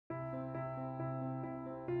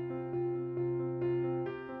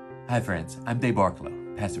Hi friends, I'm Dave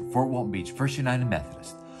Barklow, pastor at Fort Walton Beach First United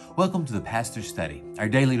Methodist. Welcome to the Pastor's Study, our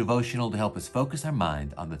daily devotional to help us focus our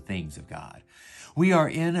mind on the things of God. We are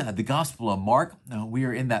in the Gospel of Mark. We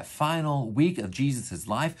are in that final week of Jesus'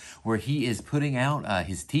 life where he is putting out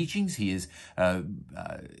his teachings. He is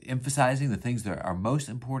emphasizing the things that are most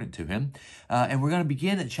important to him. And we're going to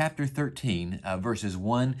begin at chapter 13, verses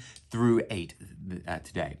 1 through 8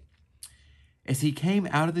 today. As he came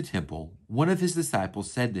out of the temple, one of his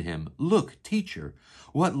disciples said to him, "Look, teacher,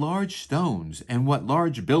 what large stones and what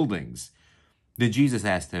large buildings." Then Jesus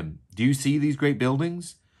asked him, "Do you see these great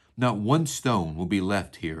buildings? Not one stone will be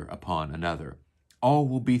left here upon another. All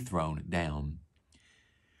will be thrown down."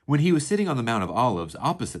 When he was sitting on the Mount of Olives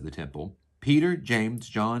opposite the temple, Peter, James,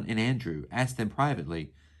 John, and Andrew asked him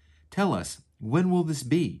privately, "Tell us, when will this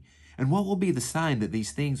be? And what will be the sign that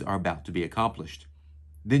these things are about to be accomplished?"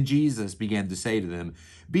 Then Jesus began to say to them,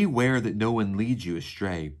 "Beware that no one leads you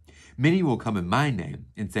astray. Many will come in my name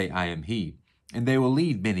and say, 'I am he,' and they will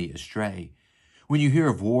lead many astray. When you hear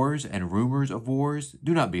of wars and rumors of wars,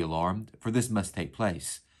 do not be alarmed, for this must take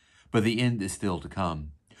place. But the end is still to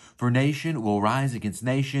come. For nation will rise against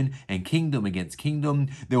nation, and kingdom against kingdom.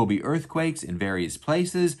 There will be earthquakes in various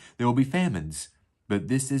places. There will be famines. But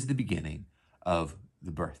this is the beginning of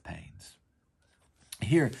the birth pains."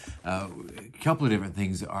 Here, a couple of different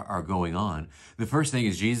things are going on. The first thing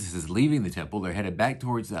is Jesus is leaving the temple. They're headed back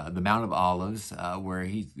towards the Mount of Olives, where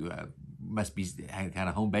he must be kind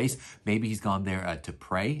of home base. Maybe he's gone there to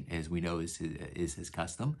pray, as we know is his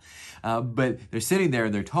custom. But they're sitting there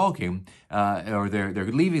and they're talking, or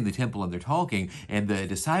they're leaving the temple and they're talking, and the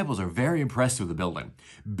disciples are very impressed with the building.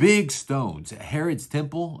 Big stones. Herod's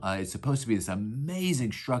temple is supposed to be this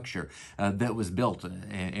amazing structure that was built.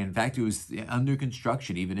 In fact, it was under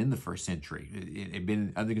construction even in the first century. It had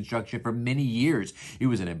been under construction for many years. It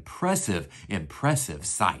was an impressive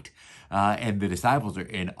sight. And the disciples are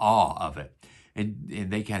in awe of it. And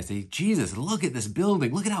they kind of say, "Jesus, look at this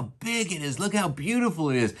building. Look at how big it is. Look how beautiful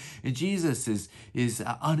it is." And Jesus is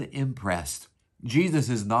unimpressed. Jesus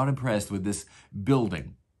is not impressed with this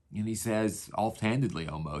building. And he says, offhandedly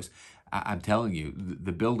almost, I'm telling you,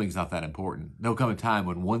 the building's not that important. There'll come a time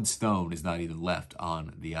when one stone is not even left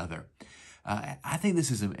on the other. I think this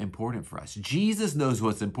is important for us. Jesus knows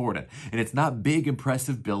what's important, and it's not big,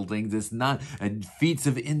 impressive buildings. It's not feats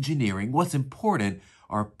of engineering. What's important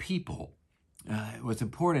are people. What's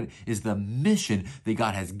important is the mission that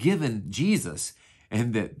God has given Jesus,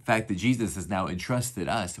 and the fact that Jesus has now entrusted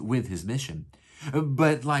us with his mission.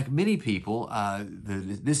 But like many people,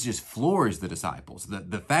 this just floors the disciples.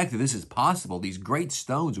 The fact that this is possible, these great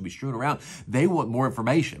stones will be strewn around, they want more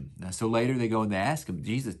information. So later they go and they ask him,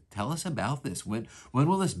 "Jesus, tell us about this. When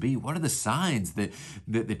will this be? What are the signs that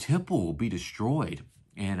the temple will be destroyed?"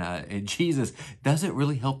 And Jesus doesn't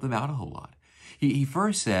really help them out a whole lot. He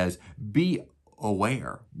first says, "Be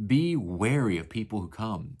aware. Be wary of people who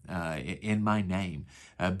come in my name.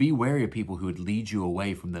 Be wary of people who would lead you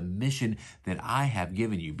away from the mission that I have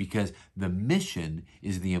given you," because the mission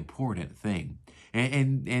is the important thing.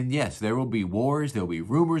 And yes, there will be wars. There will be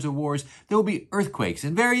rumors of wars. There will be earthquakes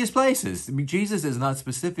in various places. I mean, Jesus is not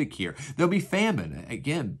specific here. There'll be famine.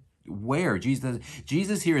 Again, where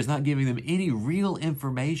Jesus here is not giving them any real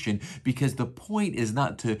information, because the point is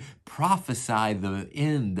not to prophesy the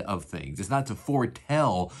end of things. It's not to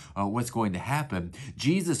foretell what's going to happen.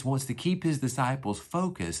 Jesus wants to keep his disciples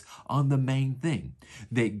focused on the main thing,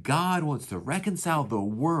 that God wants to reconcile the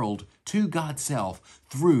world to God's self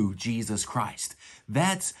through Jesus Christ.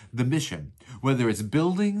 That's the mission. Whether it's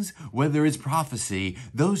buildings, whether it's prophecy,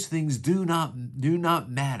 those things do not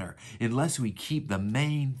matter unless we keep the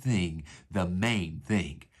main thing the main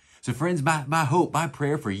thing. So friends, my hope, my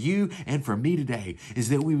prayer for you and for me today is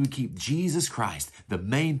that we would keep Jesus Christ the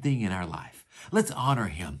main thing in our life. Let's honor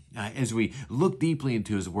him as we look deeply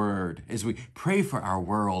into his word, as we pray for our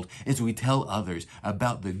world, as we tell others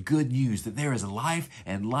about the good news that there is life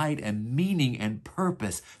and light and meaning and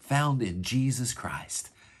purpose found in Jesus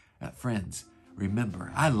Christ. Friends,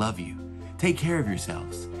 remember, I love you. Take care of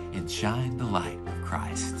yourselves and shine the light of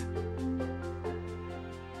Christ.